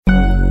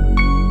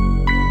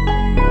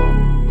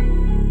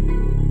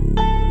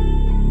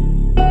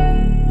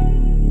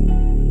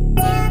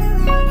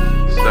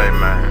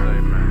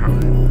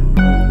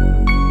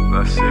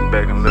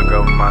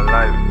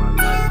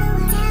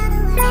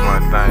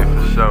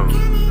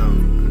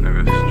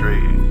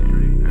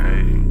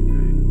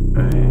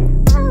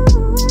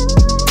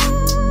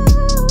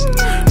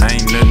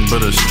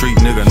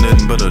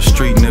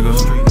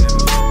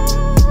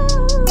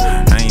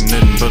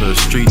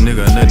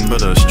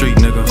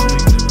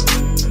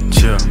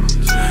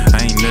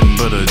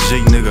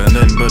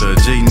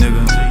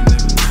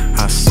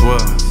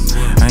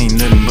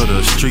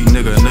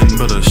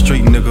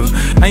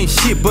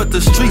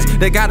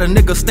They got a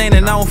nigga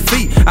standing on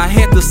feet. I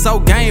had to sow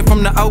game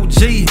from the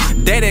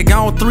OG. Daddy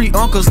gone, 3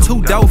 uncles,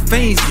 2 dope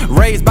fiends.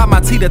 Raised by my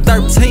T to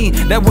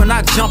 13. That when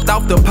I jumped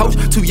off the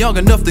post, too young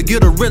enough to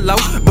get a reload.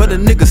 But a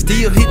nigga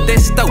still hit that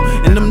stove,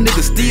 and them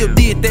niggas still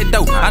did that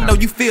dope. I know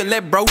you feel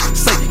that, bro.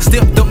 Say,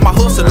 stepped up my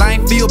hustle, I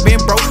ain't feel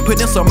been broke. Put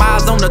in some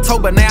miles on the toe,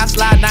 but now I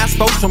slide 9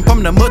 spokes.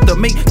 From the mother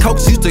me,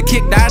 coach used to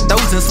kick down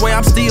doors and swear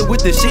I'm still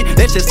with the shit.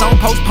 That shit's on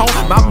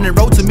postpone. Mountain and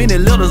wrote too many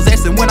little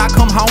ass, and when I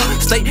come home,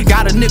 state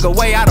got a nigga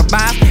way out of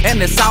bounds,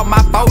 and it's all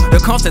my fault. The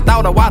constant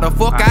thought of why the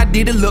fuck I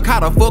did it. Look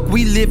how the fuck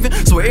we living.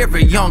 So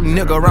every young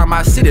nigga around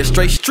my city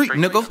straight street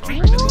nigga.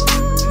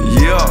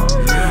 Yeah,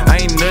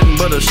 ain't nothing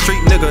but a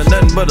street nigga,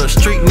 nothing but a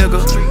street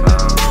nigga.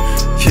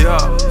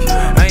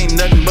 Yeah, ain't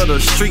nothing but a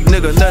street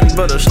nigga, nothing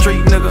but a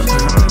street nigga.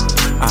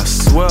 I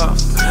swear,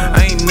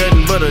 ain't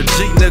nothing but a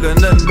G nigga,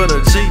 nothing but a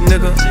G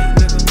nigga.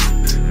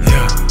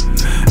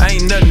 Yeah,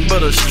 ain't nothing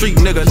but a street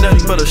nigga,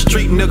 nothing but a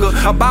street nigga.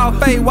 A ball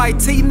fade white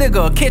tee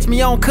nigga, catch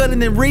me on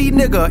Cullen and Reed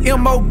nigga.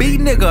 MOB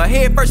nigga,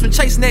 head first when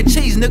chasing that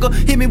cheese nigga.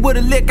 Hit me with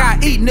a lick I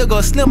eat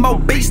nigga, slim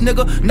obese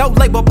nigga. No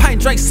label,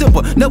 paint, drink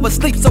simple, never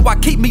sleep so I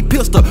keep me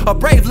pistol. A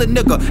brave little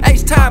nigga,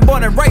 H-time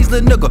born and raised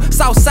little nigga.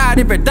 Southside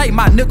every day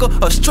my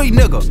nigga, a street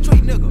nigga.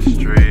 Street nigga.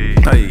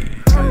 Hey.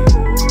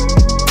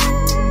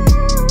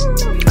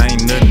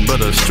 Ain't nothing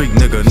but a street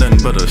nigga, nothing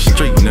but a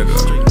street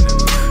nigga.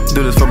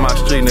 Do this for my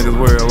street niggas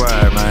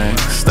worldwide, man.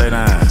 Stay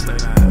down.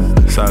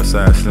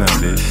 Southside Slim,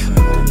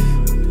 bitch.